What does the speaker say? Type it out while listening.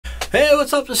Hey,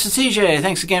 what's up? This is TJ.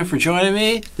 Thanks again for joining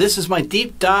me. This is my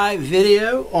deep dive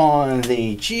video on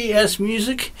the GS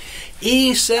Music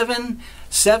E7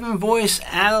 7-voice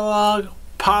analog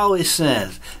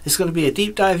polysynth. It's going to be a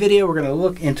deep dive video. We're going to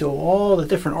look into all the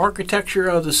different architecture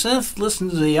of the synth, listen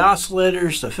to the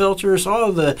oscillators, the filters,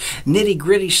 all the nitty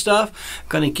gritty stuff. I'm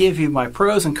going to give you my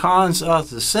pros and cons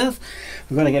of the synth.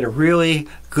 We're going to get a really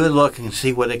good look and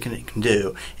see what it can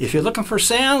do. If you're looking for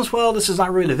sounds, well, this is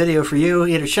not really the video for you.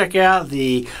 Either check out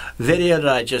the video that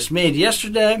I just made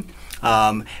yesterday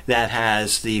that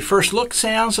has the first look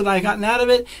sounds that I gotten out of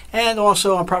it, and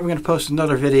also I'm probably going to post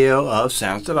another video of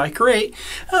sounds that I create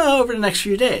over the next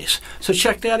few days. So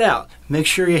check that out. Make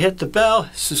sure you hit the bell,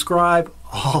 subscribe,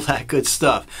 all that good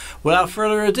stuff. Without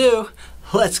further ado,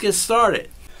 let's get started.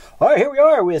 All right, here we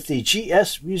are with the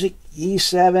GS Music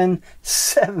E7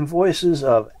 7 voices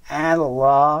of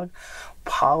analog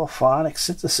polyphonic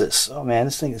synthesis. Oh man,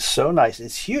 this thing is so nice.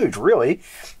 It's huge, really.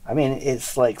 I mean,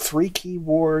 it's like 3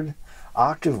 keyboard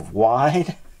octave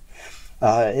wide.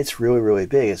 It's really, really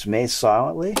big. It's made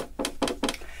silently,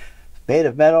 made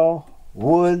of metal,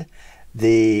 wood.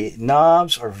 The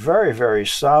knobs are very, very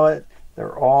solid.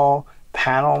 They're all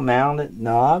panel mounted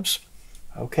knobs.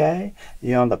 Okay,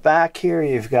 on the back here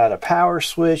you've got a power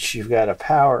switch, you've got a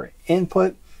power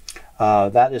input.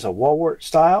 That is a Walwart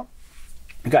style.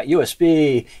 You've got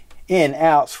USB in,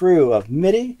 out, through of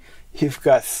MIDI. You've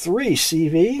got 3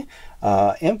 CV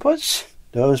inputs,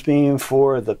 those being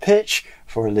for the pitch,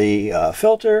 for the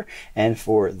filter, and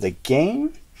for the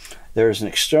gain. There's an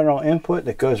external input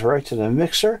that goes right to the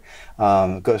mixer.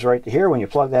 It goes right to here. When you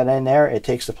plug that in there, it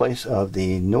takes the place of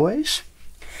the noise.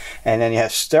 And then you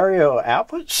have stereo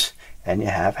outputs, and you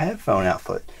have headphone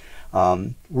output.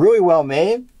 Really well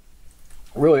made.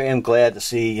 Really am glad to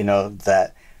see,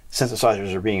 that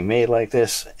synthesizers are being made like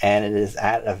this, and it is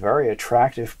at a very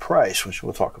attractive price, which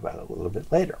we'll talk about a little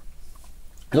bit later.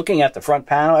 Looking at the front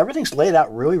panel, everything's laid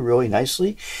out really, really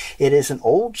nicely. It is an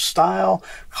old style,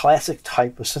 classic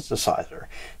type of synthesizer.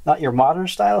 Not your modern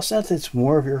style synth, it's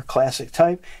more of your classic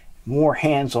type, more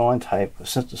hands-on type of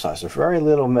synthesizer. Very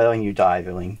little menu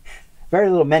diving,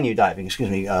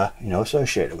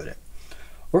 associated with it.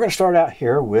 We're going to start out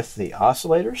here with the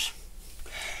oscillators.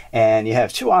 And you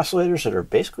have 2 oscillators that are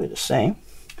basically the same,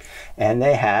 and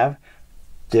they have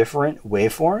different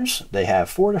waveforms. They have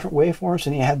 4 different waveforms,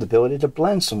 and you have the ability to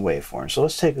blend some waveforms. So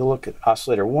let's take a look at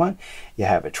oscillator 1. You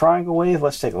have a triangle wave.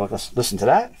 Let's take a look. Let's listen to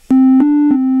that.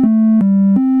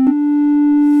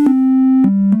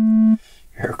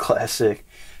 Your classic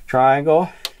triangle.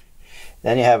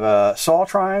 Then you have a saw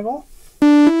triangle.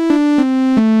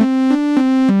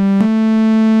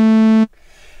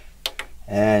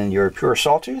 And your pure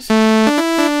sawtooth.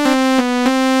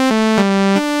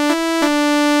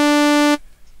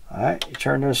 Alright, you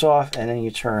turn this off, and then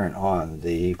you turn on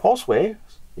the pulse wave,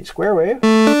 the square wave,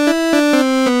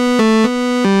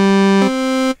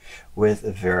 with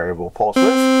a variable pulse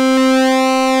width.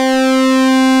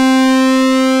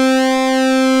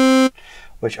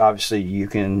 Which obviously you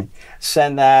can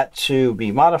send that to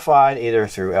be modified either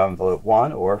through envelope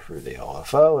 1 or through the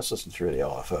LFO. Let's listen through the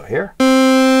LFO here.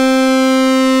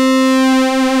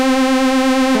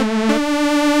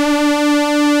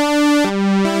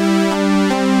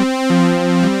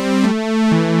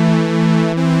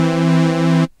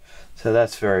 So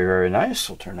that's very, very nice.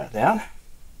 We'll turn that down.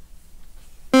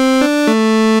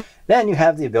 Then you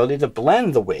have the ability to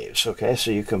blend the waves. Okay, so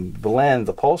you can blend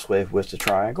the pulse wave with the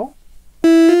triangle.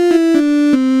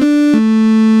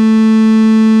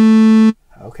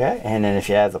 Okay, and then if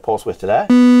you add the pulse width to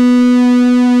that,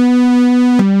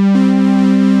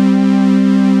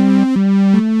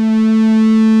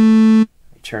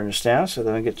 you turn this down so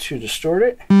they don't get too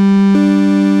distorted.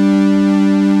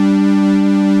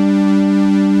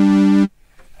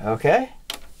 Okay,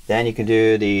 then you can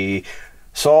do the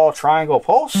saw triangle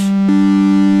pulse.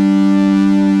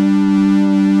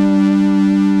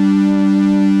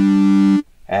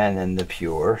 And then the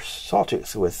pure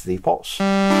sawtooth with the pulse.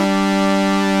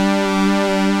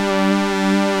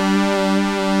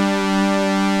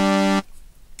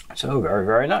 So very,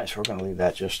 very nice. We're going to leave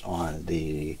that just on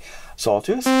the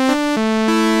sawtooth.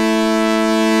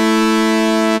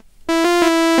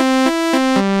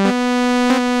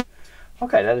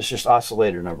 Okay, that is just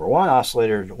oscillator number 1.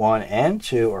 Oscillator 1 and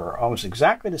 2 are almost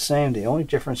exactly the same. The only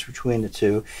difference between the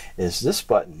two is this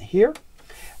button here.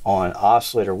 On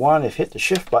oscillator 1, if you hit the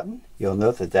shift button, you'll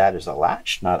note that that is a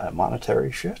latch, not a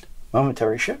momentary shift.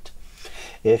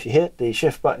 If you hit the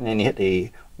shift button and you hit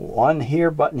the 1 here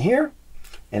button here,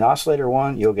 in oscillator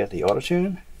 1, you'll get the auto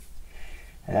tune.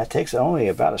 And that takes only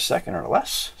about a second or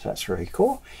less. So that's very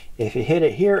cool. If you hit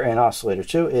it here in oscillator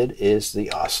 2, it is the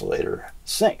oscillator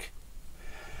sync.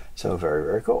 So very,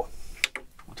 very cool.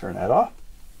 We'll turn that off.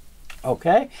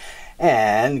 Okay.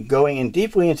 And going in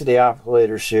deeply into the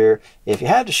oscillators here, if you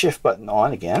had the shift button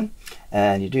on again,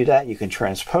 and you do that, you can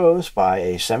transpose by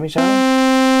a semitone.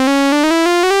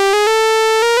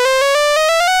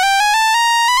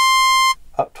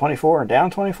 Up 24 and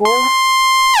down 24.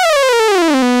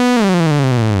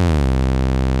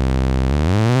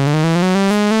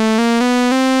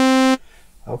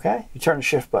 Okay, you turn the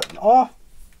shift button off.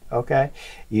 Okay,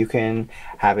 you can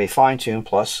have a fine tune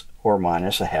plus or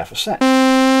minus a half a cent.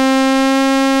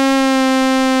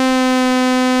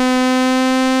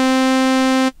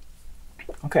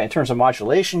 Okay, in terms of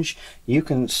modulations, you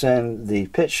can send the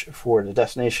pitch for the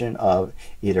destination of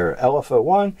either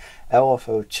LFO1,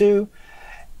 LFO2,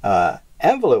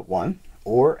 envelope 1,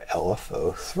 or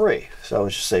LFO3. So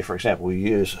let's just say, for example, we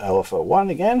use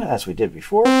LFO1 again, as we did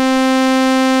before.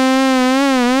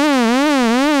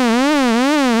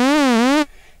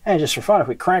 And just for fun, if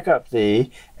we crank up the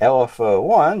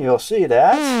LFO1, you'll see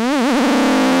that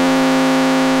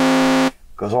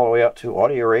goes all the way up to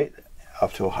audio rate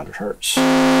up to 100 hertz.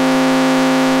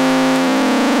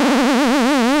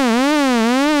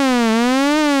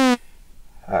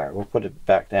 All right, we'll put it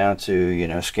back down to, you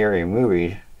know, scary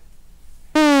movie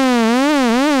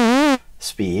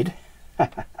speed. All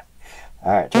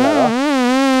right, turn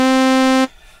that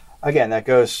off. Again, that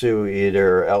goes to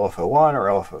either LFO1 or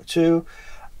LFO2,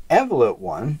 envelope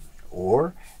 1,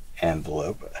 or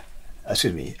LFO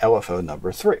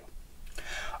number 3.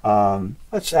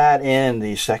 Let's add in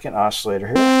the second oscillator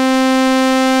here.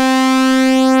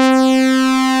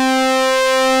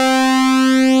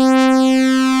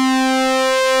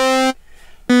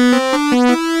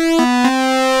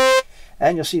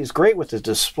 And you'll see it's great with the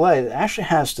display. It actually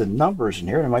has the numbers in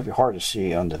here. It might be hard to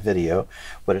see on the video,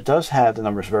 but it does have the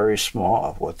numbers very small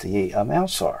of what the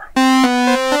amounts are.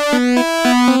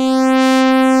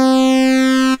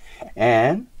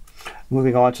 And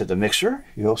moving on to the mixer,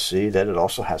 you'll see that it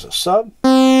also has a sub.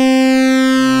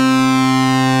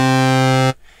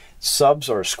 Subs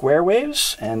are square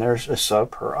waves, and there's a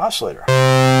sub per oscillator.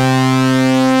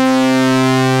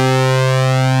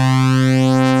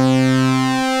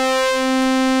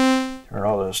 Turn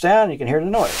all those down, you can hear the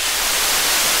noise.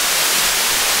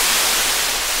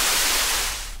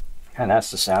 And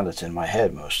that's the sound that's in my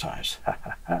head most times.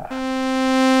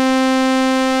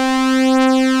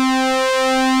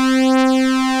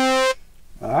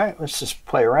 Alright, let's just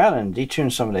play around and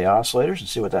detune some of the oscillators and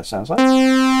see what that sounds like.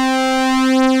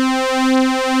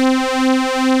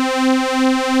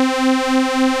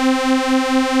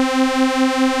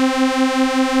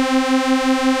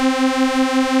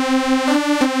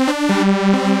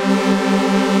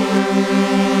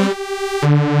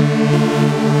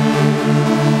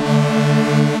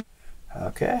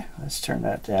 Okay, let's turn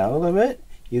that down a little bit.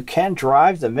 You can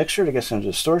drive the mixer to get some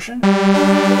distortion.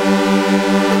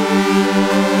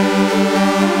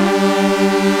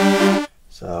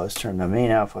 So let's turn the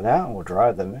main output out and we'll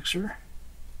drive the mixer.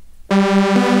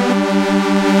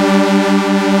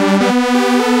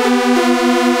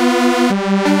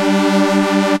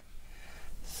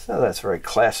 So that's very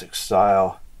classic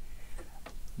style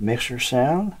mixer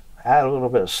sound. Add a little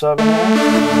bit of sub in there.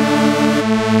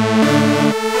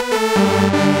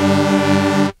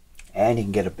 And you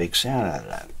can get a big sound out of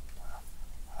that.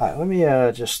 Alright, let me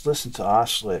just listen to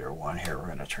oscillator 1 here. We're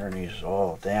going to turn these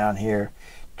all down here.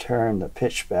 Turn the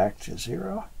pitch back to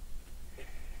 0.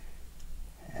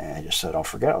 And just so I don't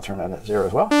forget, I'll turn that at 0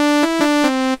 as well.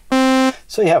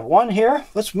 So you have 1 here.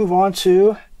 Let's move on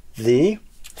to the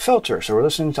filter. So we're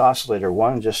listening to oscillator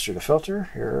 1 just through the filter.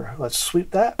 Here, let's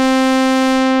sweep that.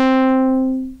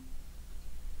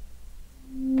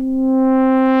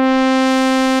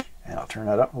 And I'll turn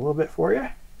that up a little bit for you.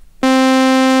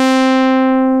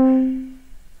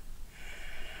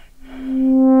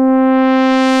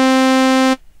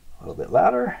 A little bit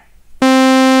louder.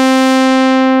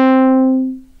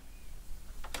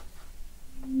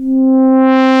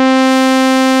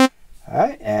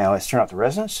 Alright, and let's turn up the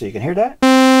resonance so you can hear that.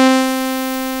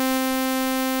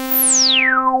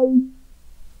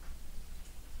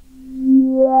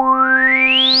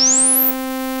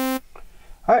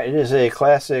 Alright, it is a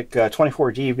classic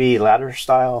 24 dB ladder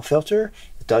style filter.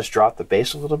 It does drop the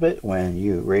bass a little bit when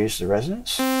you raise the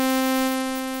resonance.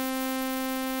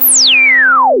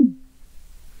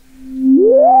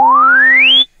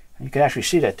 You can actually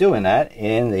see that doing that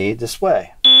in the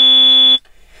display.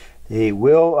 It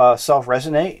will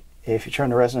self-resonate if you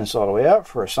turn the resonance all the way up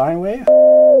for a sine wave.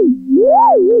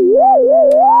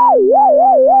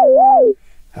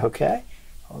 Okay,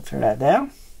 I'll turn that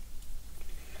down.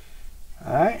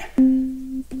 All right.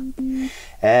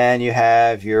 And you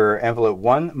have your envelope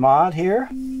 1 mod here.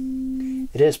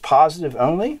 It is positive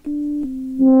only.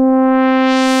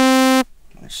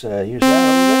 Let's use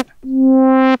that a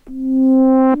little bit.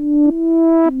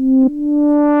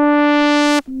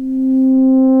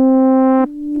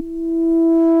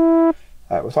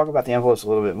 All right, we'll talk about the envelopes a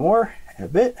little bit more in a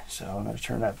bit, so I'm going to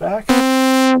turn that back.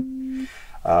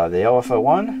 The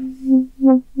LFO1.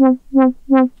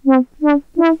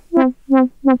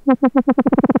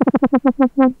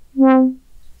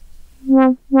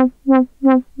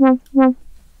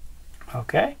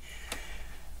 Okay.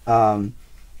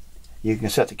 You can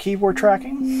set the keyboard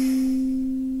tracking.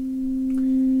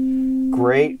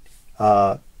 Great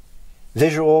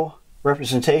visual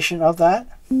representation of that.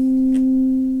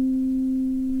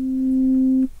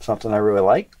 Something I really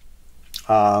like.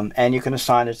 And you can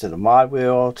assign it to the mod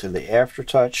wheel, to the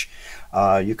aftertouch.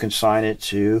 You can assign it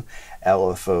to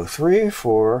LFO3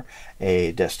 for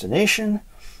a destination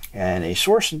and a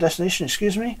source and destination,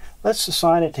 excuse me. Let's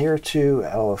assign it here to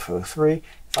LFO3.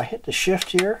 If I hit the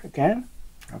shift here again,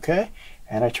 okay,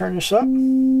 and I turn this up. All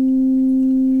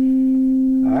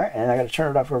right, and I got to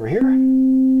turn it up over here.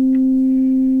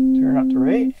 Turn up the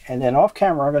rate, and then off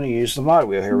camera I'm going to use the mod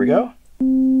wheel. Here we go.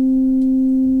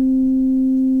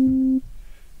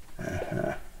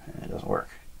 It doesn't work.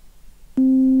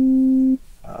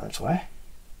 That's why.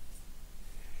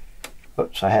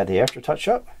 Oops, I had the aftertouch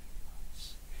up.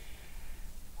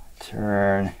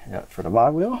 Turn it up for the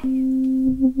mod wheel. There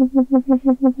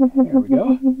we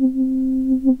go.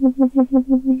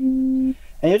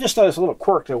 And you'll just notice a little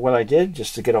quirk that what I did,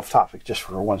 just to get off topic just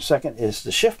for 1 second, is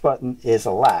the shift button is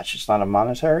a latch. It's not a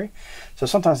monetary. So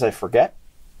sometimes I forget,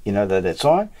 you know, that it's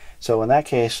on. So in that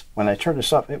case, when I turned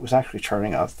this up, it was actually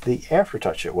turning up the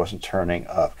aftertouch. It wasn't turning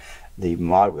up the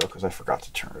mod wheel because I forgot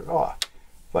to turn it off.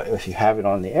 But if you have it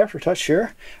on the aftertouch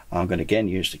here, I'm going to again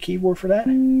use the keyboard for that.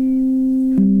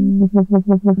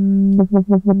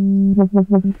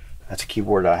 That's a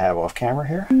keyboard I have off camera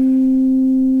here.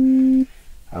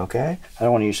 Okay, I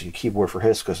don't want to use the keyboard for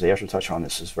his because the aftertouch on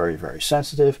this is very, very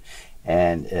sensitive,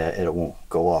 and it won't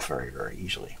go off very, very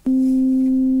easily.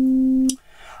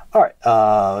 All right,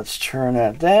 let's turn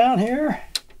that down here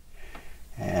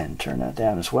and turn that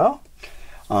down as well.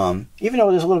 Even though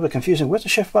it is a little bit confusing with the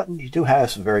shift button, you do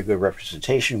have some very good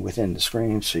representation within the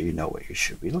screen, so you know what you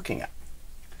should be looking at.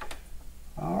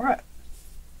 All right,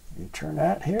 you turn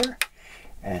that here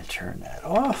and turn that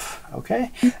off.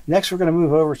 Okay, next we're going to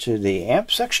move over to the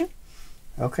amp section.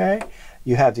 Okay,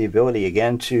 you have the ability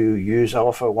again to use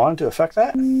LFO1 to affect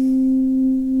that.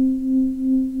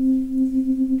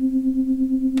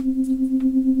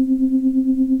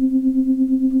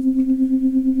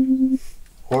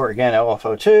 Or again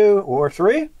LFO2 or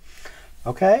 3.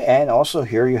 Okay, and also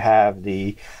here you have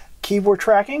the keyboard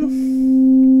tracking.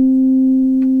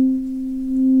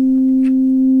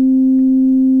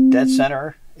 Dead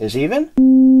center is even.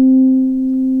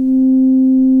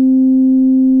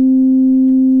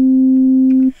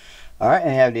 All right,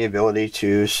 and you have the ability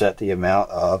to set the amount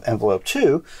of envelope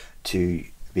 2 to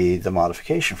be the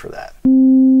modification for that.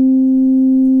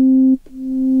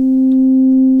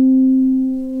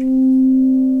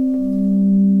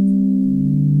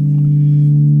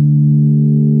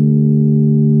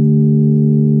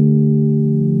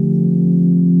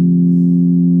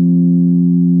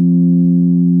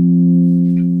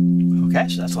 Okay,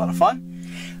 so that's a lot of fun.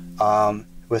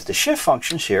 With the shift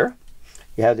functions here,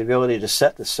 you have the ability to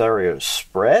set the stereo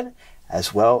spread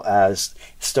as well as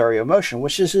stereo motion,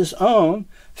 which is his own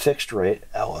fixed rate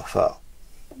LFO.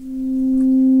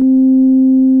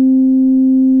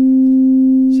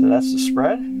 So that's the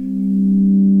spread.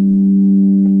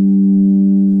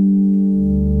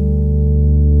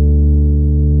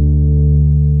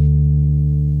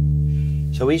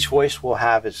 So each voice will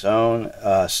have its own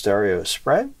stereo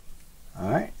spread. All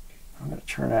right, I'm going to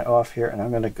turn that off here and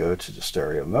I'm going to go to the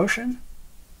stereo motion.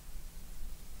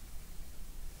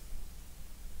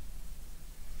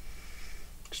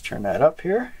 Let's turn that up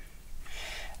here.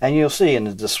 And you'll see in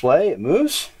the display it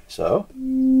moves. So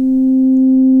and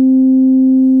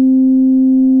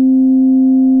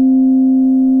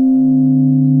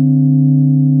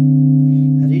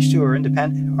these two are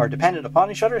dependent upon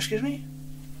each other, excuse me.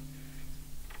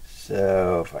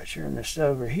 So if I turn this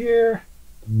over here,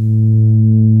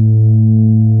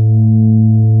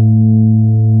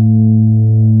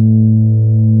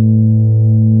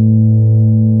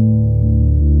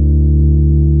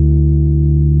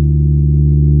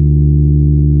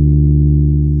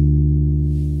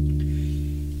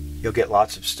 you'll you'll get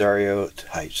lots of stereo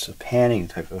types of panning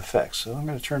type of effects. So I'm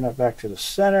going to turn that back to the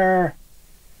center.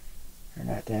 Turn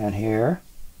that down here.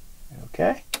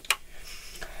 Okay.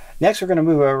 Next, we're going to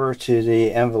move over to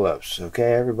the envelopes.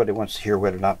 Okay, everybody wants to hear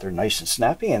whether or not they're nice and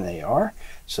snappy, and they are.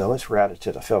 So let's route it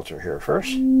to the filter here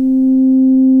first.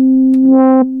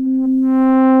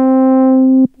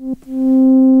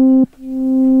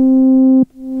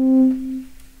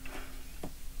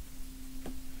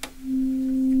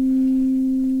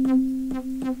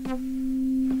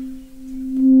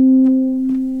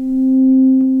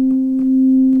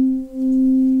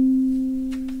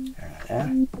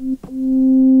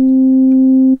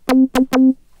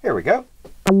 Here we go.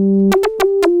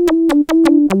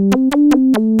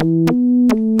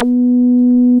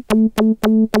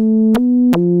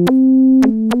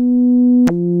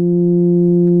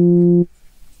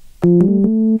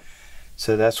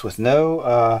 So that's with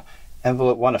no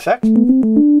envelope 1 effect.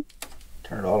 Turn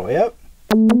it all the way up.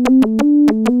 Turn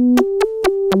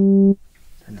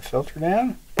the filter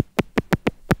down.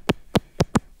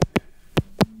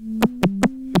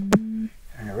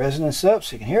 Turn the resonance up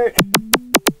so you can hear it.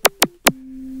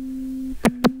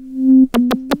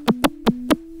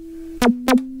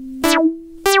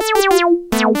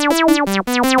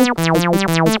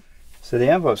 So the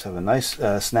envelopes have a nice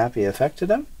snappy effect to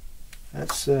them.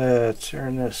 Let's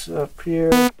turn this up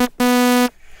here,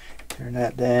 turn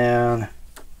that down,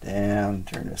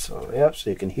 turn this all the way up so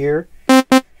you can hear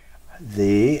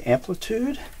the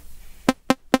amplitude.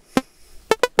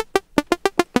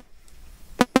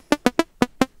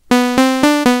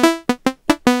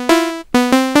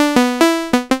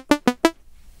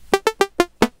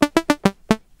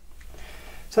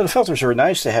 So the filters are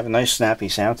nice, they have a nice snappy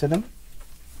sound to them.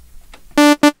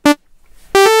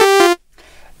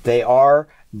 They are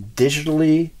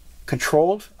digitally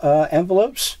controlled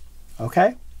envelopes,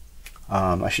 okay?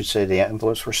 I should say the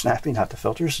envelopes were snappy, not the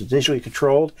filters. The digitally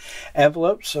controlled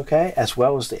envelopes, okay, as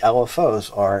well as the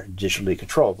LFOs are digitally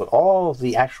controlled. But all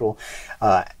the actual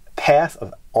path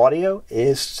of audio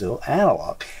is still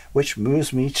analog, which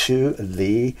moves me to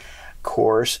the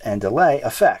chorus and delay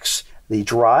effects. The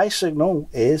dry signal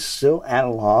is still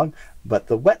analog, but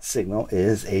the wet signal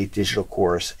is a digital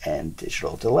chorus and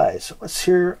digital delay. So let's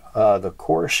hear the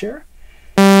chorus here.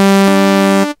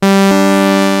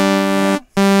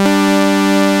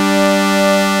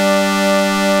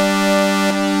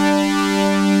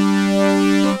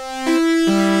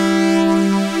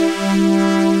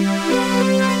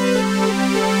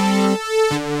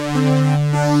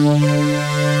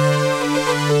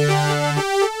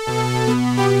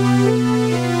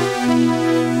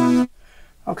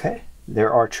 Okay,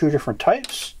 there are 2 different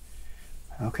types.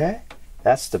 Okay,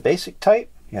 that's the basic type.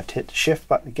 You have to hit the shift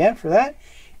button again for that.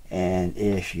 And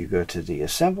if you go to the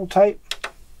assemble type,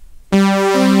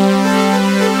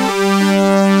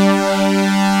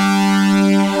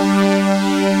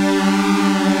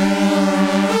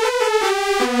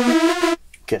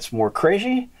 gets more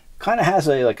crazy. Kind of has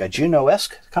a like a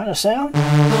Juno-esque kind of sound.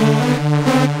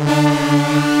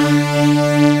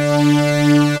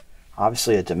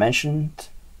 Obviously a dimension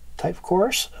type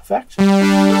chorus effect.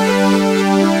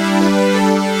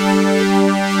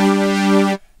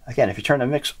 Again, if you turn the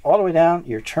mix all the way down,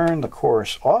 you turn the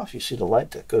chorus off, you see the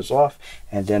light that goes off,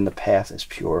 and then the path is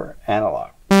pure analog.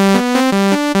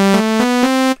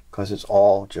 Because it's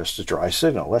all just a dry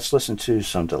signal. Let's listen to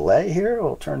some delay here.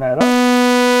 We'll turn that up.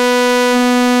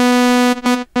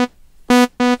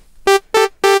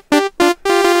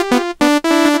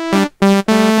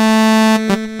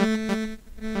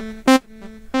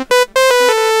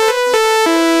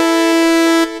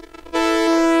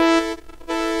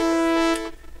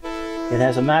 It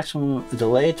has a maximum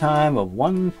delay time of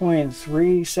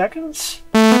 1.3 seconds,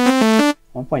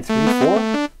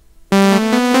 1.34,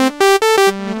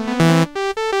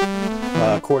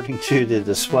 according to the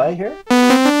display here.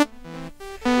 So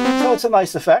it's a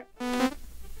nice effect.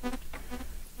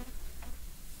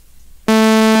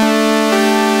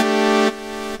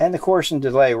 And the chorus and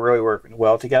delay really work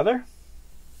well together.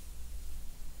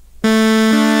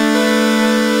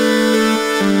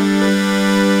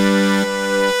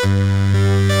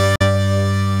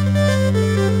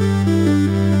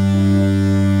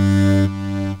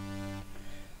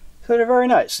 So they're very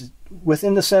nice.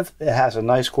 Within the synth, it has a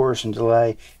nice chorus and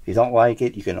delay. If you don't like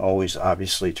it, you can always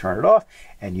obviously turn it off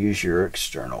and use your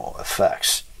external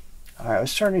effects. All right,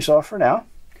 let's turn these off for now.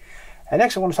 And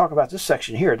next I want to talk about this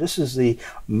section here. This is the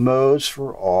modes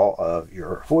for all of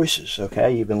your voices,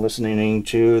 okay? You've been listening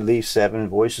to the 7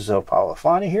 voices of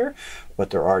polyphony here, but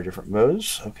there are different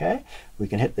modes, okay? We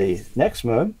can hit the next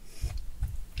mode,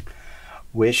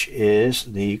 which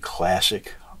is the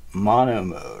classic mono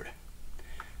mode.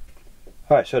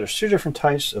 Alright, so there's two different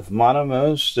types of mono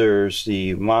modes. There's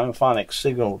the monophonic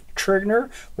signal trigger,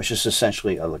 which is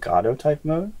essentially a legato type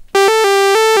mode.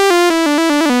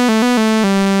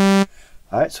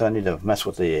 Alright, so I need to mess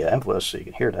with the envelopes so you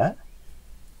can hear that.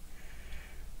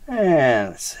 And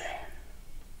let's see.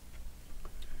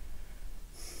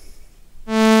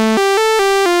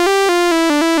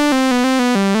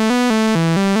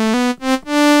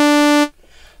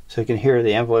 So you can hear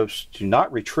the envelopes do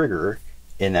not re-trigger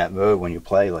in that mode when you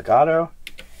play legato.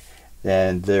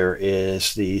 Then there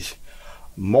is the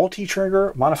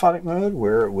multi-trigger monophonic mode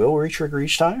where it will re-trigger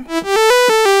each time.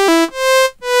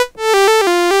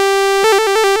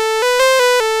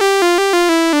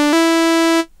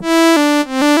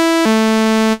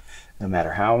 No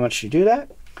matter how much you do that.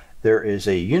 There is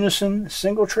a unison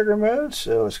single trigger mode,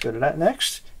 so let's go to that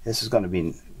next. This is going to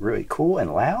be really cool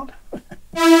and loud.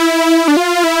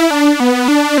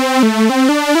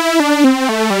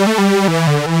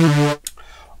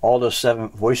 All those 7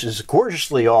 voices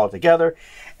gorgeously all together.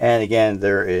 And again,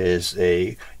 there is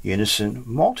a unison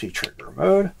multi-trigger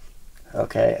mode.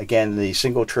 Okay, again, the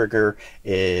single trigger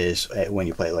is when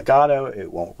you play legato,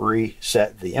 it won't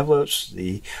reset the envelopes.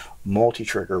 The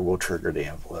multi-trigger will trigger the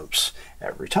envelopes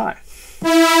every time.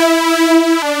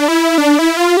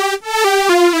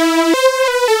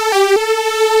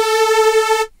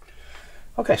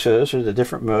 Okay, so those are the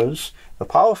different modes. The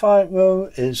polyphonic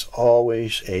mode is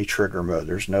always a trigger mode.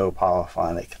 There's no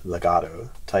polyphonic legato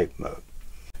type mode.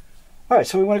 All right,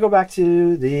 so we want to go back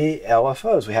to the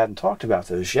LFOs. We hadn't talked about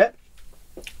those yet.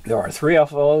 There are 3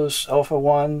 LFOs,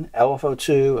 LFO1,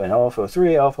 LFO2, and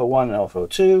LFO3. LFO1 and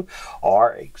LFO2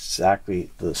 are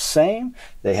exactly the same.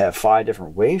 They have 5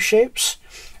 different wave shapes.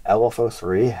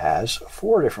 LFO3 has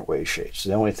 4 different wave shapes.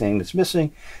 The only thing that's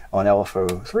missing on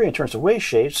LFO3 in terms of wave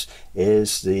shapes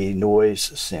is the noise,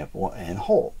 sample, and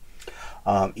hold.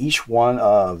 Each one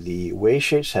of the wave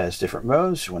shapes has different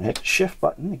modes. You want to hit the shift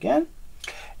button again,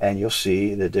 and you'll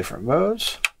see the different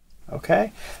modes.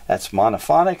 Okay, that's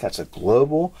monophonic. That's a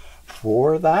global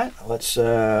for that. Let's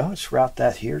route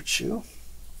that here too.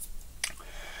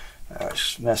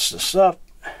 Let's mess this up.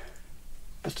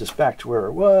 Put this back to where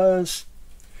it was.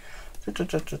 So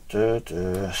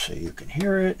you can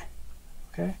hear it.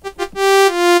 Okay,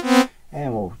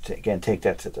 and we'll again take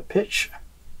that to the pitch.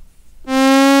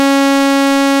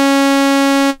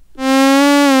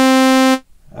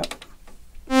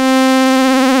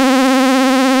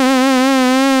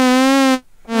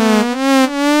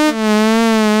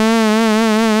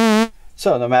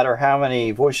 So no matter how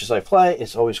many voices I play,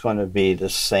 it's always going to be the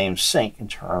same sync in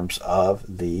terms of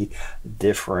the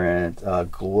different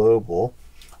global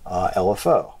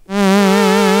LFO.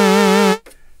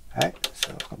 Alright,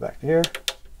 so I'll come back to here.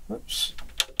 Whoops.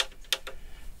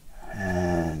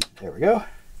 And there we go.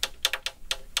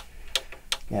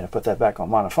 Again, I put that back on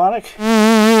monophonic.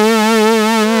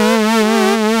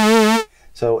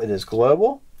 So it is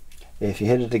global. If you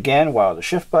hit it again while the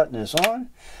shift button is on,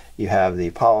 you have the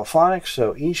polyphonic,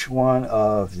 so each one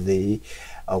of the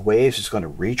waves is going to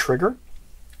re-trigger,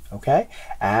 okay,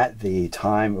 at the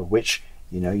time of which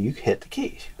you hit the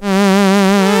key.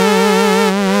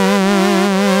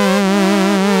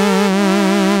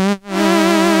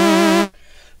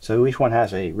 So each one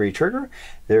has a re-trigger.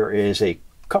 There is a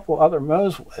couple other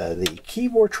modes. The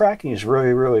keyboard tracking is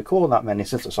really, really cool. Not many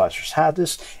synthesizers have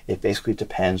this. It basically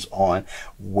depends on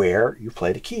where you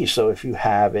play the key. So if you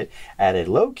have it at a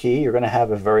low key, you're going to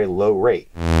have a very low rate.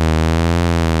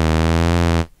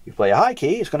 You play a high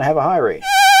key, it's going to have a high rate.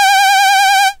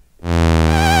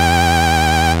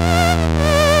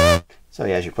 So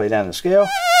as you play down the scale,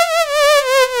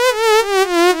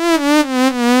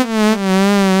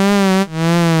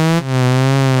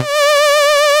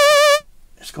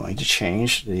 it's going to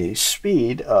change the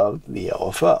speed of the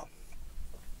LFO.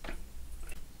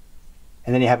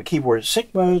 And then you have a keyboard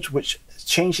sync modes, which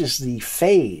changes the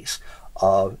phase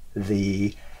of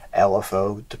the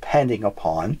LFO depending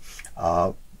upon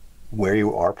where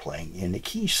you are playing in the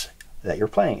keys that you're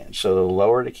playing in. So the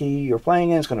lower the key you're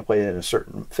playing in is going to play in a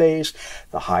certain phase.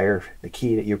 The higher the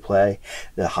key that you play,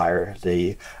 the higher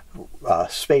the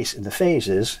space in the phase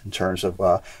is in terms of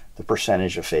the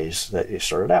percentage of phase that you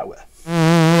started out with.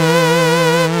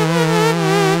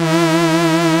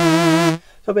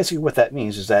 So basically what that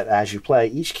means is that as you play,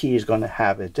 each key is going to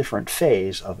have a different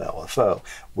phase of LFO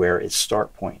where its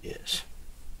start point is.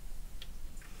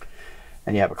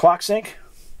 And you have a clock sync,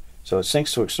 so it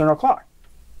syncs to external clock.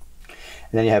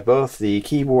 And then you have both the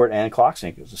keyboard and clock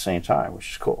sync at the same time,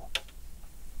 which is cool.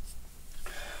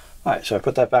 Alright, so I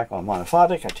put that back on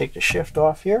monophonic. I take the shift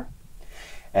off here.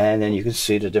 And then you can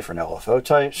see the different LFO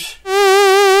types.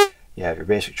 You have your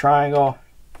basic triangle.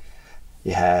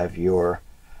 You have your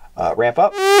ramp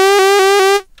up,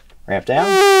 ramp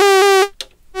down,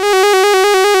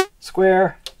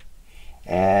 square,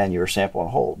 and your sample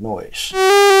and hold noise.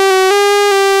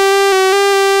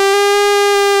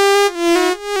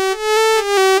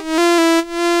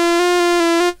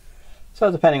 So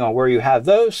depending on where you have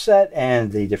those set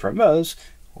and the different modes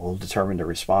will determine the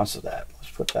response of that.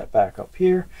 Let's put that back up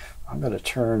here. I'm going to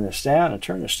turn this down and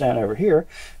turn this down over here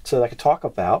so that I can talk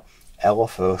about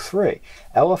LFO3.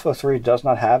 LFO3 does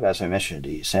not have, as I mentioned,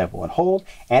 the sample and hold,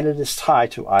 and it is tied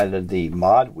to either the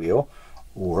mod wheel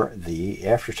or the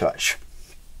aftertouch.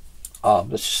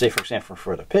 Let's just say, for example,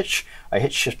 for the pitch, I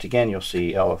hit shift again, you'll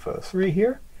see LFO3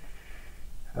 here.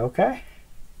 Okay.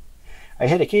 I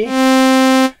hit a key,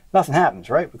 nothing happens,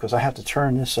 right? Because I have to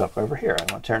turn this up over here.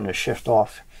 I want to turn the shift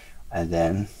off, and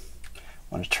then I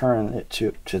want to turn it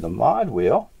to the mod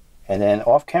wheel, and then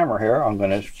off camera here, I'm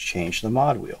going to change the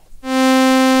mod wheel.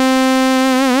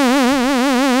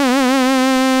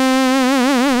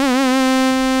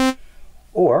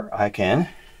 Or I can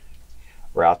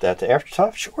route that to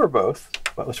aftertouch, or both,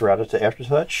 but let's route it to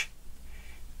aftertouch.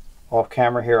 Off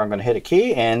camera here, I'm going to hit a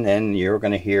key, and then you're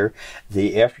going to hear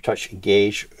the aftertouch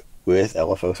engage with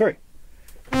LFO3.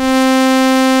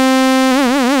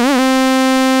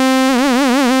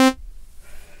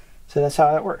 So that's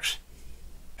how that works.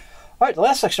 All right, the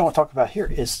last section I want to talk about here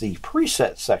is the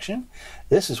preset section.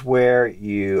 This is where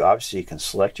you obviously can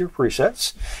select your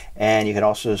presets, and you can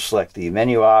also select the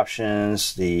menu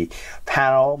options, the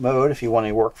panel mode if you want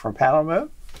to work from panel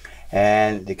mode,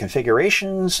 and the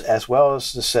configurations, as well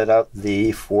as to set up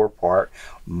the 4-part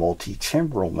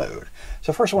multi-timbral mode.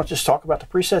 So first I want to just talk about the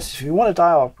presets. If you want to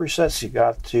dial up presets, you've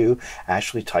got to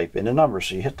actually type in the numbers.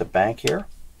 So you hit the bank here,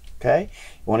 okay?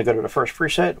 You want to go to the first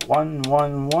preset,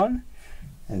 111,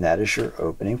 and that is your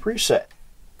opening preset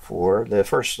for the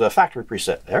first factory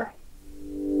preset there.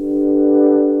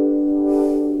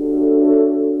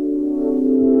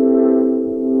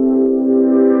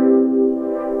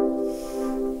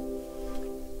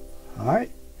 All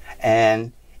right,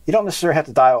 and you don't necessarily have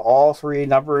to dial all 3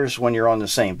 numbers when you're on the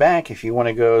same bank. If you want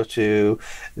to go to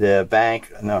the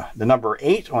bank, no, the number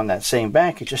 8 on that same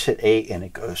bank, you just hit 8 and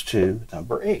it goes to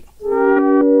number 8.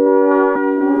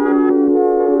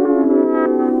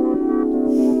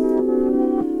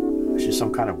 Which is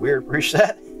some kind of weird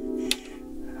preset.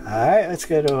 All right, let's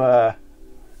go to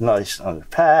another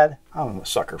pad. I'm a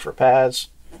sucker for pads.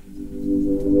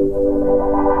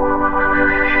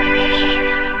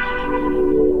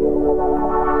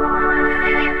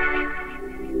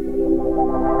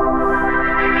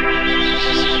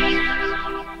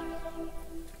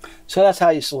 So that's how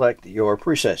you select your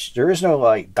presets. There is no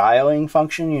like dialing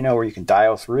function, you know, where you can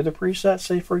dial through the presets,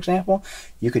 say for example.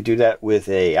 You could do that with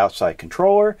a outside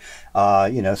controller,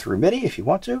 you know, through MIDI if you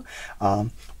want to.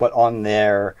 But on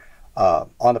there,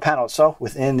 on the panel itself,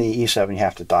 within the E7, you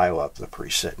have to dial up the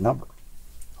preset number.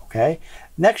 Okay.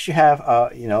 Next, you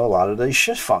have, you know, a lot of these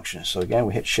shift functions. So again,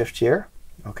 we hit shift here.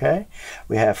 Okay.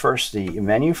 We have first the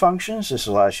menu functions. This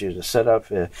allows you to set up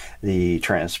the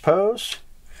transpose.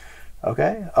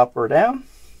 Okay, up or down.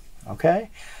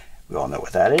 Okay, we all know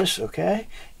what that is. Okay,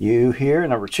 you here,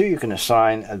 number 2, you can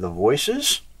assign the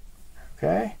voices.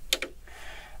 Okay,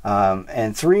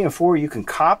 and 3 and 4, you can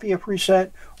copy a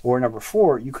preset, or number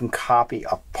 4, you can copy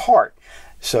a part.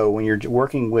 So when you're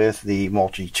working with the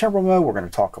multi-timbral mode, we're going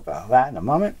to talk about that in a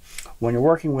moment. When you're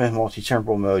working with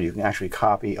multi-timbral mode, you can actually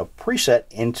copy a preset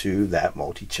into that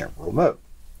multi-timbral mode.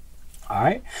 All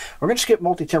right, we're going to skip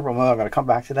multi-timbral mode. I'm going to come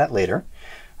back to that later.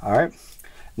 All right,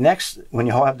 next, when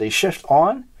you have the shift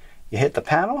on, you hit the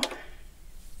panel.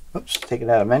 Oops, take it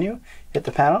out of menu. Hit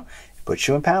the panel, it puts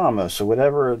you in panel mode. So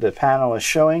whatever the panel is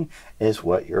showing is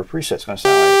what your preset's going to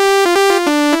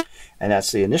sound like. And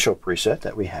that's the initial preset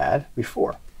that we had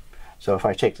before. So if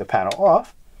I take the panel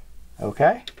off,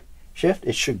 okay, shift,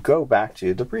 it should go back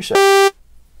to the preset.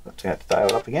 Let's have to dial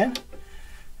it up again.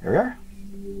 There we are.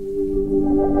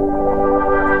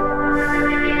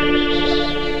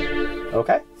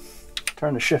 Okay,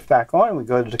 turn the shift back on. We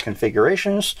go to the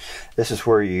configurations. This is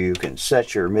where you can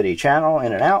set your MIDI channel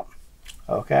in and out.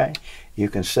 Okay, you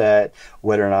can set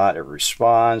whether or not it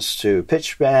responds to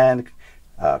pitch bend,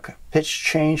 pitch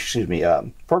change, excuse me,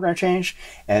 program change,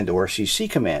 and or CC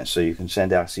commands. So you can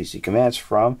send out CC commands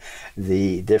from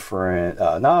the different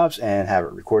knobs and have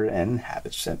it recorded and have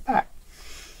it sent back.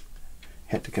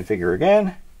 Hit the configure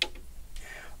again.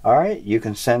 All right, you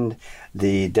can send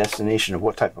the destination of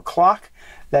what type of clock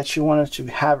that you wanted to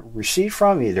have received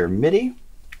from, either MIDI,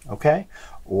 okay,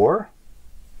 or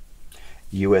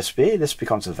USB. This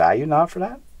becomes a value knob for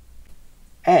that.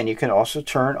 And you can also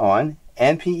turn on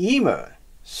MPE mode.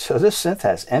 So this synth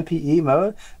has MPE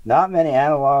mode. Not many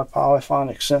analog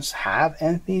polyphonic synths have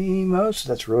MPE mode, so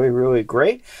that's really, really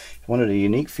great. One of the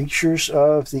unique features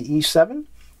of the E7.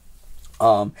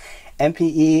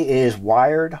 MPE is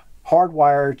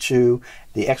hardwired to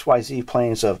the XYZ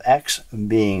planes of X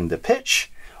being the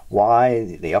pitch,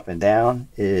 Y, the up and down,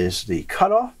 is the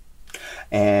cutoff,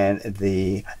 and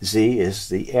the Z is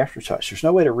the aftertouch. There's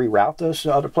no way to reroute those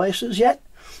to other places yet,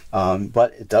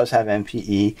 but it does have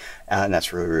MPE, and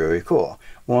that's really, really cool.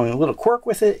 One little quirk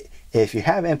with it, if you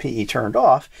have MPE turned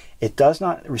off, it does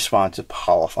not respond to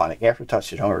polyphonic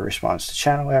aftertouch. It only responds to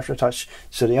channel aftertouch.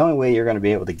 So the only way you're going to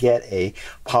be able to get a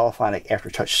polyphonic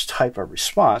aftertouch type of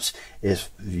response is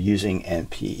using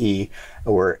MPE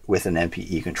or with an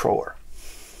MPE controller.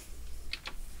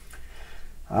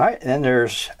 All right, and then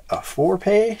there's a 4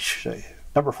 page.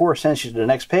 Number 4 sends you to the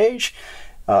next page.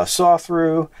 Saw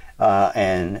through,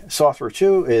 and saw through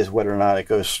 2 is whether or not it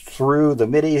goes through the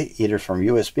MIDI, either from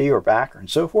USB or back and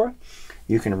so forth.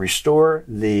 You can restore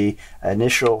the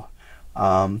initial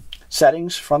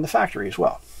settings from the factory as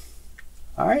well.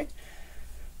 All right,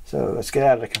 so let's get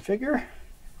out of the configure.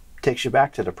 Takes you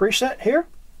back to the preset here.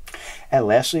 And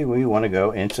lastly, we want to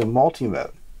go into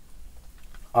multi-mode.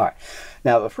 All right,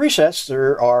 now the presets,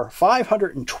 there are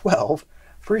 512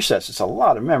 presets. It's a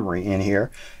lot of memory in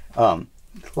here. A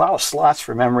lot of slots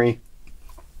for memory.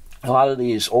 A lot of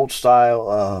these old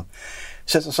style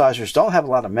synthesizers don't have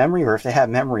a lot of memory, or if they have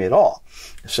memory at all.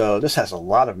 So this has a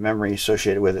lot of memory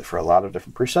associated with it for a lot of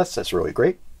different presets. That's really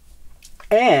great.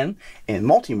 And in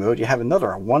multi-mode, you have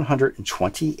another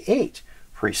 128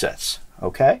 presets,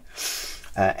 okay?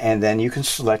 And then you can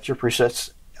select your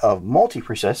presets of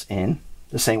multi-presets in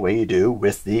the same way you do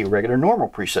with the regular normal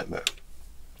preset mode.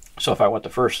 So if I want the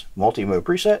first multi-mode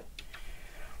preset,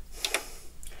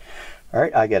 all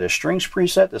right, I get a strings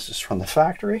preset. This is from the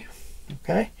factory,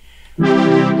 okay?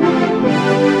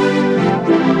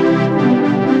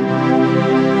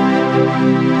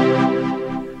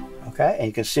 Okay, and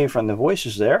you can see from the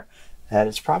voices there that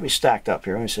it's probably stacked up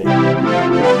here. Let me see.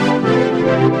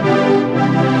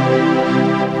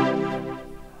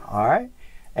 All right,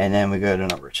 and then we go to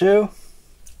number 2.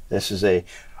 This is a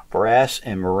brass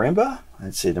and marimba.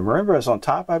 Let's see, the marimba is on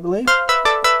top, I believe.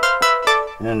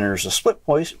 And then there's a split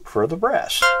voice for the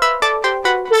brass.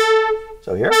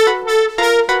 So here,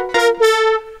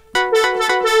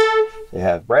 they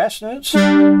have brass notes.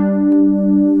 And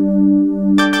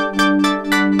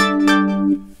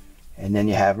then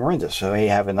you have marimba. So you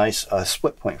have a nice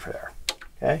split point for there.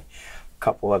 Okay. A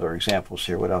couple other examples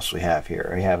here. What else do we have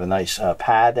here? We have a nice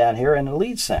pad down here and a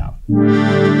lead sound.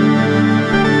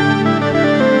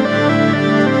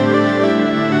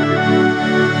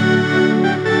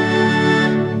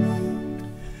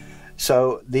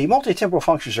 So the multi-timbral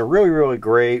functions are really, really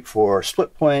great for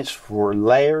split points, for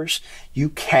layers. You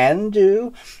can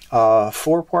do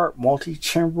 4-part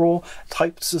multi-timbral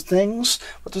types of things,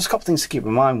 but there's a couple things to keep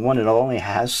in mind. One, it only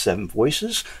has 7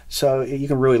 voices, so you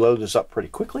can really load this up pretty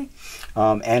quickly.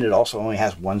 And it also only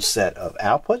has 1 set of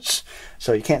outputs,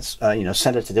 so you can't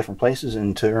send it to different places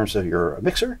in terms of your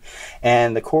mixer.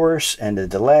 And the chorus and the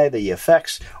delay, the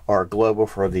effects, are global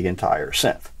for the entire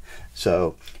synth.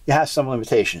 So it has some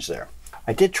limitations there.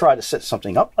 I did try to set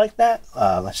something up like that.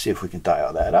 Let's see if we can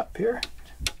dial that up here.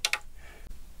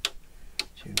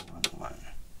 211.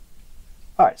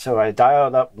 All right, so I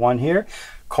dialed up 1 here,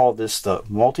 called this the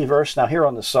multiverse. Now here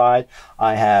on the side,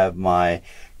 I have my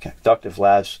Conductive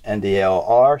Labs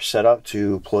NDLR set up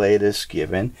to play this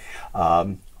given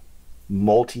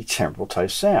multi-timbral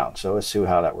type sound. So let's see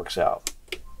how that works out.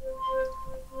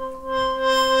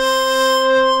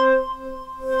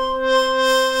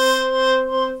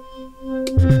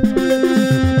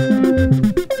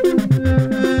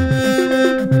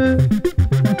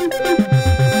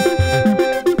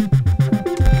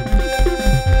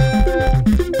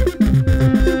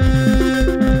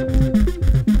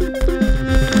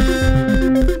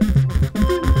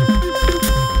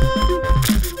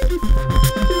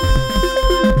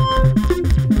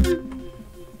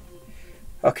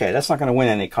 Okay, that's not going to win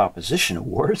any composition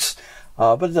awards,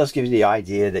 but it does give you the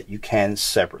idea that you can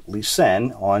separately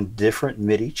send on different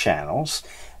MIDI channels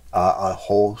a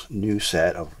whole new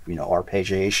set of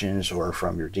arpeggiations, or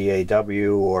from your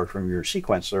DAW or from your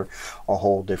sequencer, a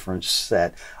whole different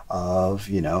set of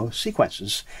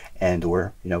sequences and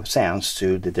or sounds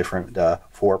to the different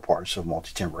 4 parts of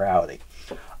multi-timbrality.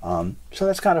 So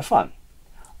that's kind of fun.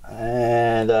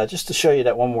 And just to show you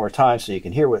that one more time so you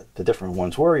can hear what the different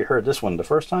ones were. You heard this one the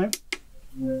first time.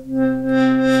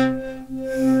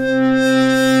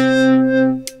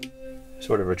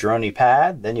 sort of a droney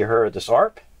pad. Then you heard this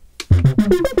ARP.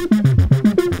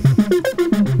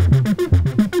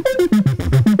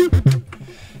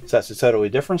 So that's a totally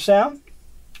different sound.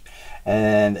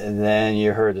 And then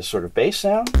you heard this sort of bass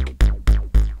sound.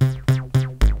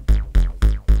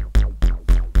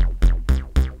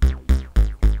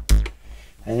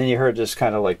 And then you heard this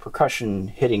kind of like percussion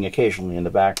hitting occasionally in the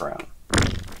background.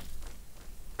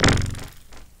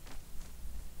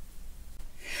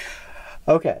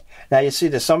 Okay, now you see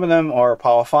that some of them are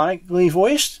polyphonically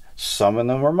voiced, some of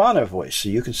them are mono voiced. So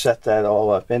you can set that all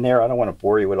up in there. I don't want to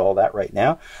bore you with all that right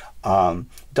now. It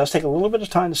does take a little bit of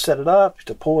time to set it up,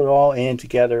 to pull it all in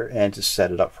together, and to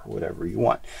set it up for whatever you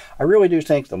want. I really do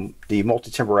think the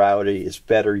multi-timbrality is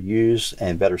better used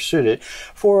and better suited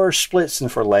for splits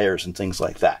and for layers and things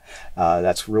like that.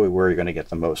 That's really where you're going to get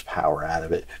the most power out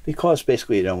of it, because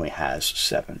basically it only has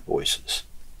 7 voices.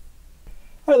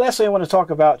 All right, lastly, I want to talk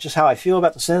about just how I feel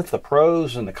about the synth, the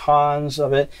pros and the cons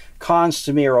of it. Cons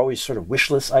to me are always sort of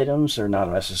wish list items. They're not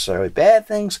necessarily bad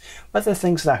things, but they're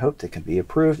things that I hope that can be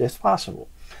improved if possible.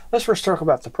 Let's first talk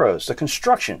about the pros. The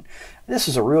construction. This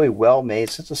is a really well-made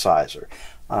synthesizer.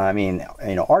 I mean,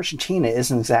 Argentina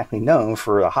isn't exactly known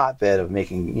for a hotbed of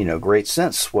making, great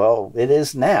synths. Well, it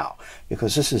is now,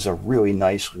 because this is a really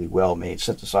nicely well-made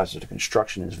synthesizer. The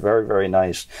construction is very, very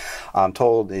nice. I'm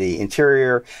told the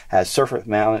interior has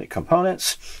surface-mounted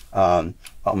components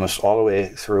almost all the way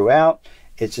throughout.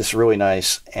 It's just really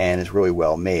nice and it's really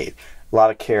well made. A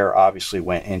lot of care obviously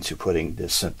went into putting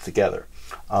this synth together.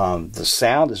 The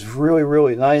sound is really,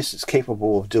 really nice. It's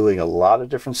capable of doing a lot of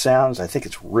different sounds. I think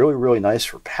it's really, really nice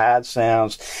for pad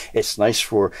sounds. It's nice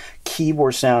for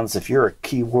keyboard sounds. If you're a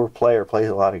keyboard player, plays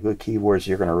a lot of good keyboards,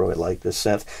 you're going to really like this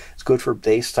synth. It's good for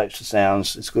bass types of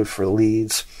sounds. It's good for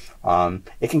leads.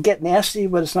 It can get nasty,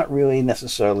 but it's not really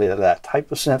necessarily that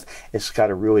type of synth. It's got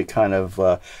a really kind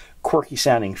of quirky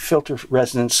sounding filter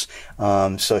resonance.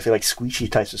 So if you like squeaky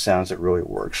types of sounds, it really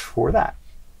works for that.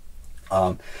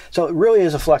 So it really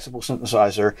is a flexible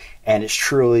synthesizer, and it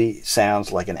truly sounds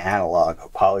like an analog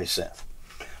polysynth.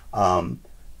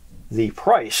 The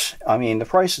price, the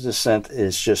price of this synth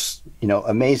is just,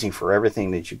 amazing for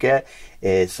everything that you get.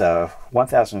 It's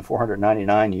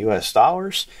 $1,499 US.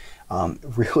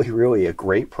 Really, really a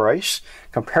great price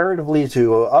comparatively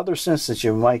to other synths that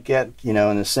you might get, in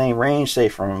the same range, say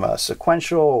from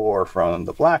Sequential or from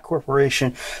the Black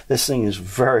Corporation. This thing is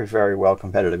very, very well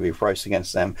competitively priced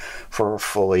against them for a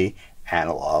fully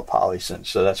analog polysynth.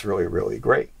 So that's really, really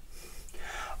great.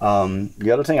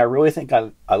 The other thing I really think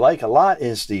I like a lot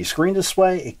is the screen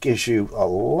display. It gives you a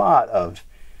lot of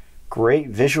great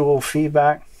visual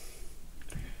feedback.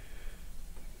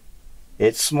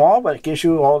 It's small, but it gives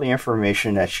you all the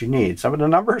information that you need. Some of the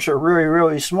numbers are really,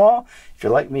 really small. If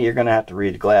you're like me, you're going to have to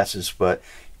read the glasses, but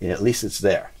at least it's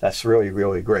there. That's really,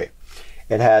 really great.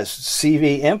 It has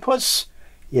CV inputs.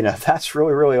 That's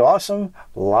really, really awesome.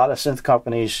 A lot of synth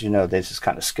companies, they just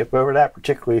kind of skip over that,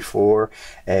 particularly for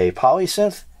a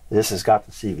polysynth. This has got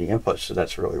the CV inputs, so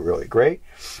that's really, really great.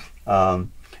 It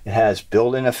has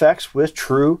built-in effects with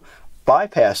true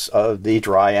bypass of the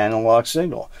dry analog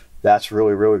signal. That's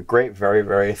really, really great. Very,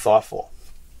 very thoughtful.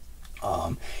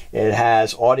 It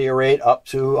has audio rate up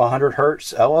to 100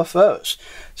 Hertz LFOs.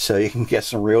 So you can get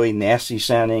some really nasty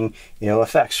sounding,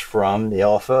 effects from the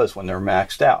LFOs when they're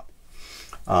maxed out.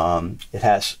 It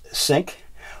has sync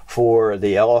for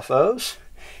the LFOs,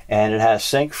 and it has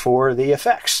sync for the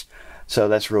effects. So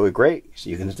that's really great. So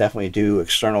you can definitely do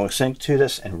external sync to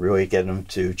this and really get them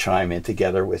to chime in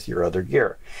together with your other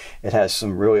gear. It has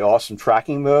some really awesome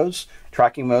tracking modes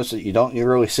that you don't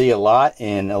really see a lot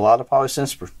in a lot of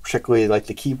polysynths, particularly like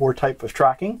the keyboard type of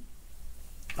tracking.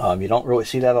 You don't really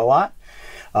see that a lot.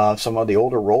 Some of the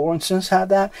older Roland synths had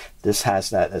that. This has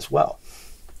that as well.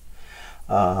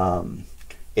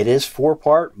 It is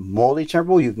 4-part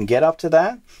multi-timbral. You can get up to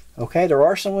that. Okay, there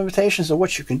are some limitations of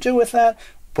what you can do with that,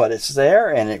 but it's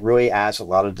there, and it really adds a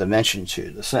lot of dimension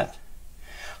to the synth.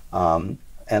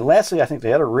 And lastly, I think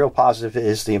the other real positive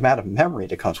is the amount of memory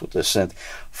that comes with this synth.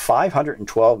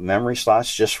 512 memory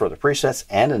slots just for the presets,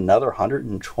 and another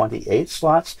 128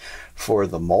 slots for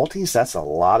the multis. That's a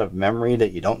lot of memory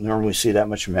that you don't normally see that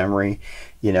much memory,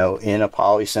 in a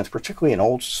polysynth, particularly an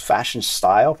old-fashioned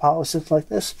style polysynth like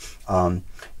this.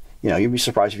 You'd be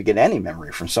surprised if you get any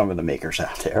memory from some of the makers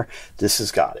out there. This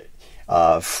has got it.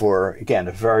 For, again,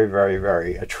 a very, very,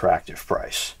 very attractive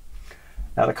price.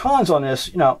 Now, the cons on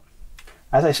this,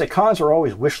 as I say, cons are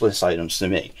always wish list items to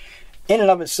me. In and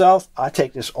of itself, I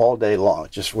take this all day long,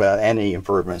 just without any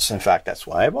improvements. In fact, that's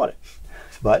why I bought it.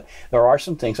 But there are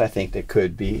some things I think that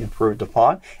could be improved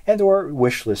upon, and there are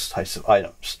wish list types of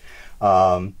items.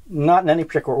 Not in any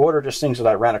particular order, just things that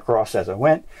I ran across as I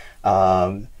went.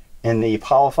 In the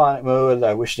polyphonic mode,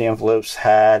 I wish the envelopes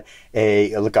had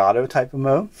a legato type of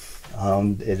mode.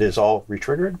 It is all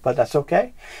retriggered, but that's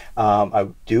okay. I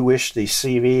do wish the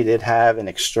CV did have an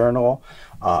external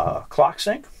clock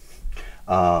sync.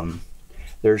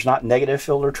 There's not negative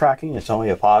filter tracking, it's only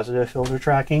a positive filter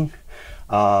tracking.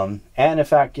 And in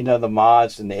fact, you know, the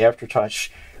mods and the aftertouch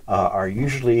are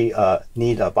usually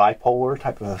need a bipolar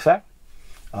type of effect.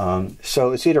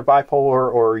 So it's either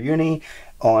bipolar or uni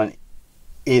on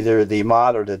either the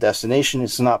mod or the destination.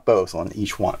 It's not both on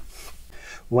each one.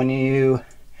 When you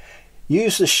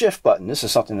use the shift button, this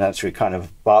is something that actually kind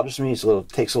of bothers me. It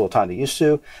takes a little time to get used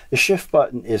to. The shift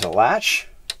button is a latch.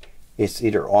 It's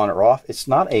either on or off. It's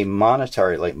not a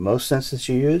monetary like most synths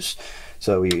you use.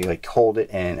 So you like hold it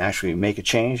and actually make a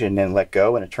change and then let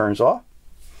go and it turns off.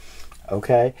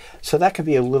 Okay, so that can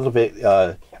be a little bit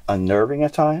unnerving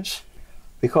at times,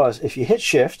 because if you hit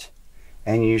shift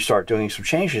and you start doing some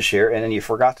changes here and then you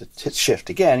forgot to hit shift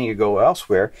again and you go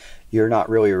elsewhere, you're not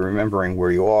really remembering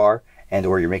where you are and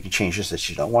or you're making changes that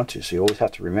you don't want to. So you always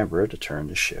have to remember to turn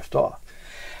the shift off.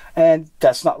 And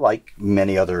that's not like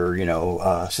many other, you know,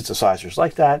 synthesizers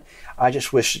like that. I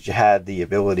just wish that you had the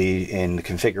ability in the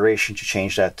configuration to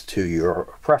change that to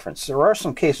your preference. There are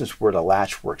some cases where the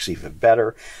latch works even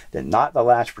better than not the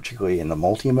latch, particularly in the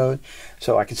multi-mode.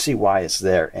 So I can see why it's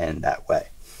there in that way.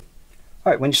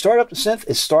 All right, when you start up the synth,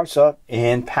 it starts up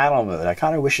in panel mode. I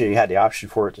kind of wish that you had the option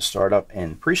for it to start up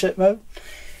in preset mode,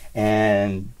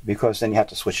 and because then you have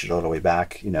to switch it all the way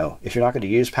back. You know, if you're not going to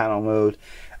use panel mode,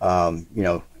 you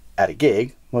know, at a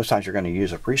gig, most times you're going to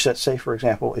use a preset, say for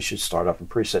example, it should start up in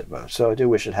preset mode. So I do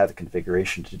wish it had the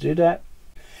configuration to do that.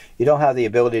 You don't have the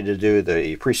ability to do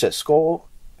the preset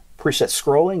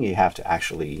scrolling. You have to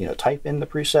actually, you know, type in the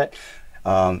preset. The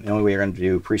only way you're going to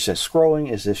do preset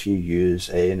scrolling is if you use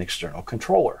an external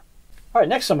controller. All right,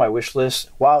 next on my wish list,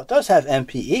 while it does have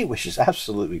MPE, which is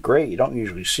absolutely great, you don't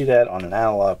usually see that on an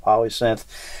analog polysynth,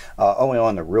 only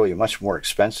on the really much more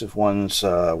expensive ones,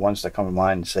 ones that come to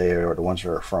mind, say, or the ones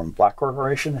that are from Black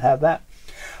Corporation have that.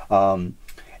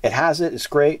 It has it, it's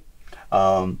great.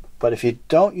 But if you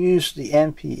don't use the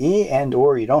MPE and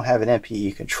or you don't have an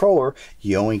MPE controller,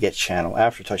 you only get channel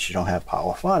aftertouch. You don't have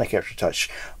polyphonic aftertouch.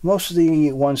 Most of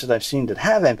the ones that I've seen that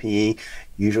have MPE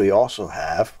usually also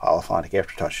have polyphonic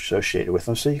aftertouch associated with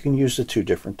them, so you can use the two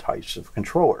different types of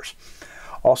controllers.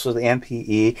 Also, the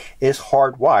MPE is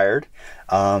hardwired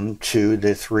to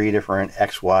the three different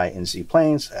X, Y, and Z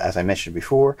planes, as I mentioned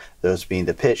before, those being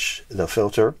the pitch, the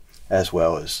filter, as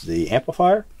well as the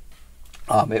amplifier.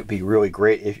 It would be really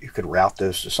great if you could route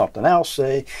those to something else,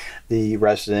 say the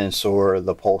resonance or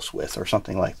the pulse width or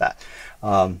something like that.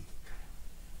 So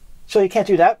you can't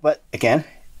do that, but again,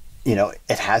 you know,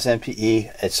 it has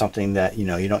MPE. It's something that, you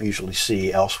know, you don't usually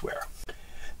see elsewhere.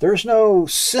 There's no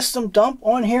system dump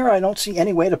on here. I don't see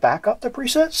any way to back up the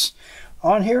presets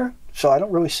on here, so I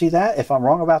don't really see that. If I'm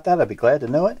wrong about that, I'd be glad to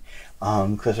know it,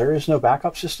 because there is no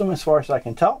backup system as far as I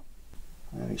can tell.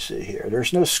 Let me see here.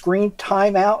 There's no screen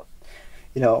timeout.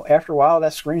 You know, after a while,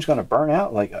 that screen's going to burn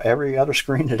out like every other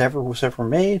screen that was ever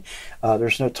made.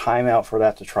 There's no timeout for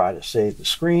that to try to save the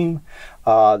screen.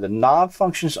 The knob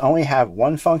functions only have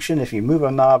one function. If you move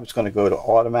a knob, it's going to go to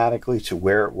automatically to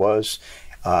where it was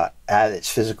at its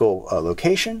physical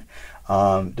location.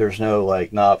 There's no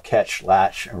like knob, catch,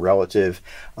 latch, and relative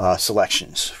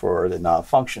selections for the knob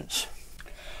functions.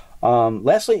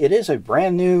 Lastly, it is a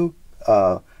brand new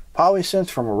polysynth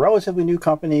from a relatively new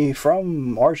company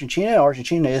from Argentina.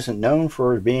 Argentina isn't known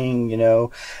for being, you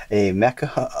know, a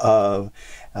mecca of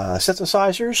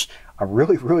synthesizers. I'm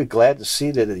really glad to see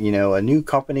that, you know, a new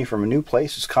company from a new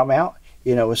place has come out,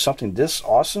 you know, with something this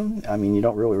awesome. I mean, you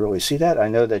don't really see that. I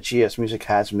know that GS Music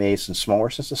has made some smaller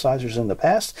synthesizers in the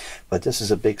past, but this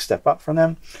is a big step up from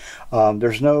them.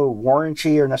 There's no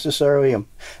warranty or necessarily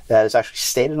that is actually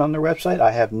stated on their website.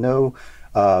 I have no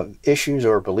issues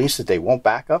or beliefs that they won't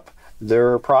back up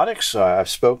their products. I've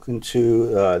spoken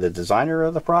to the designer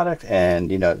of the product, and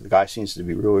you know, the guy seems to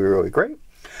be really great.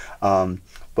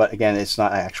 But again, it's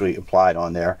not actually implied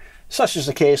on there. Such is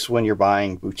the case when you're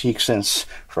buying boutique synths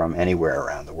from anywhere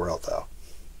around the world, though.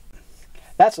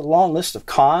 That's a long list of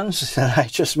cons that I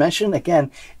just mentioned. Again,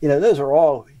 you know, those are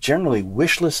all generally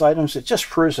wish list items. It just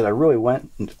proves that I really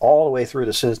went all the way through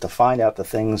the synth to find out the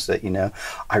things that, you know,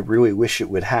 I really wish it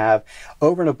would have,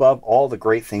 over and above all the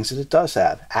great things that it does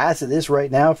have. As it is right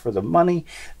now, for the money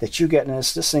that you get in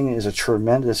this thing is a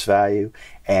tremendous value,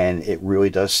 and it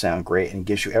really does sound great and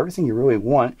gives you everything you really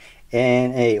want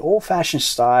in a old-fashioned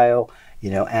style, you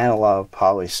know, analog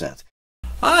polysynth.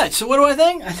 Alright, so what do I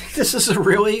think? I think this is a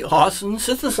really awesome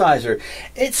synthesizer.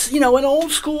 It's, an old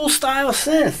school style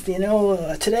synth.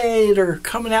 Today they're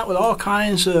coming out with all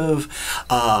kinds of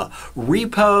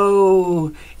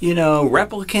repo,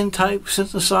 replicant type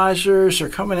synthesizers. They're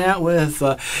coming out with,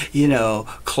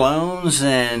 clones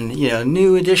and,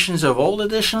 new editions of old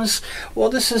editions. Well,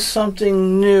 this is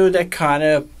something new that kind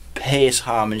of pays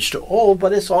homage to old,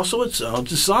 but it's also its own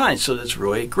design, so that's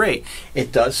really great.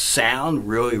 It does sound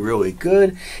really, really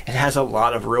good. It has a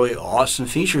lot of really awesome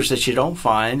features that you don't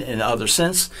find in other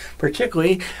synths,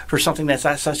 particularly for something that's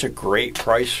at such a great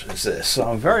price as this. So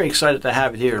I'm very excited to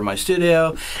have it here in my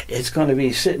studio. It's going to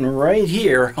be sitting right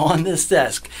here on this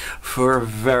desk for a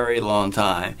very long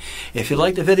time. If you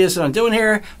like the videos that I'm doing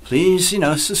here, please,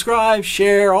 subscribe,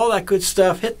 share, all that good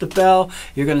stuff. Hit the bell.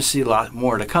 You're going to see a lot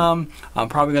more to come. I'm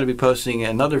probably going to be posting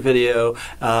another video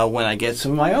when I get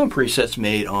some of my own presets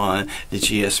made on the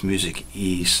GS Music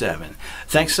E7.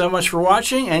 Thanks so much for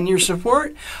watching and your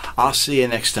support. I'll see you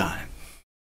next time.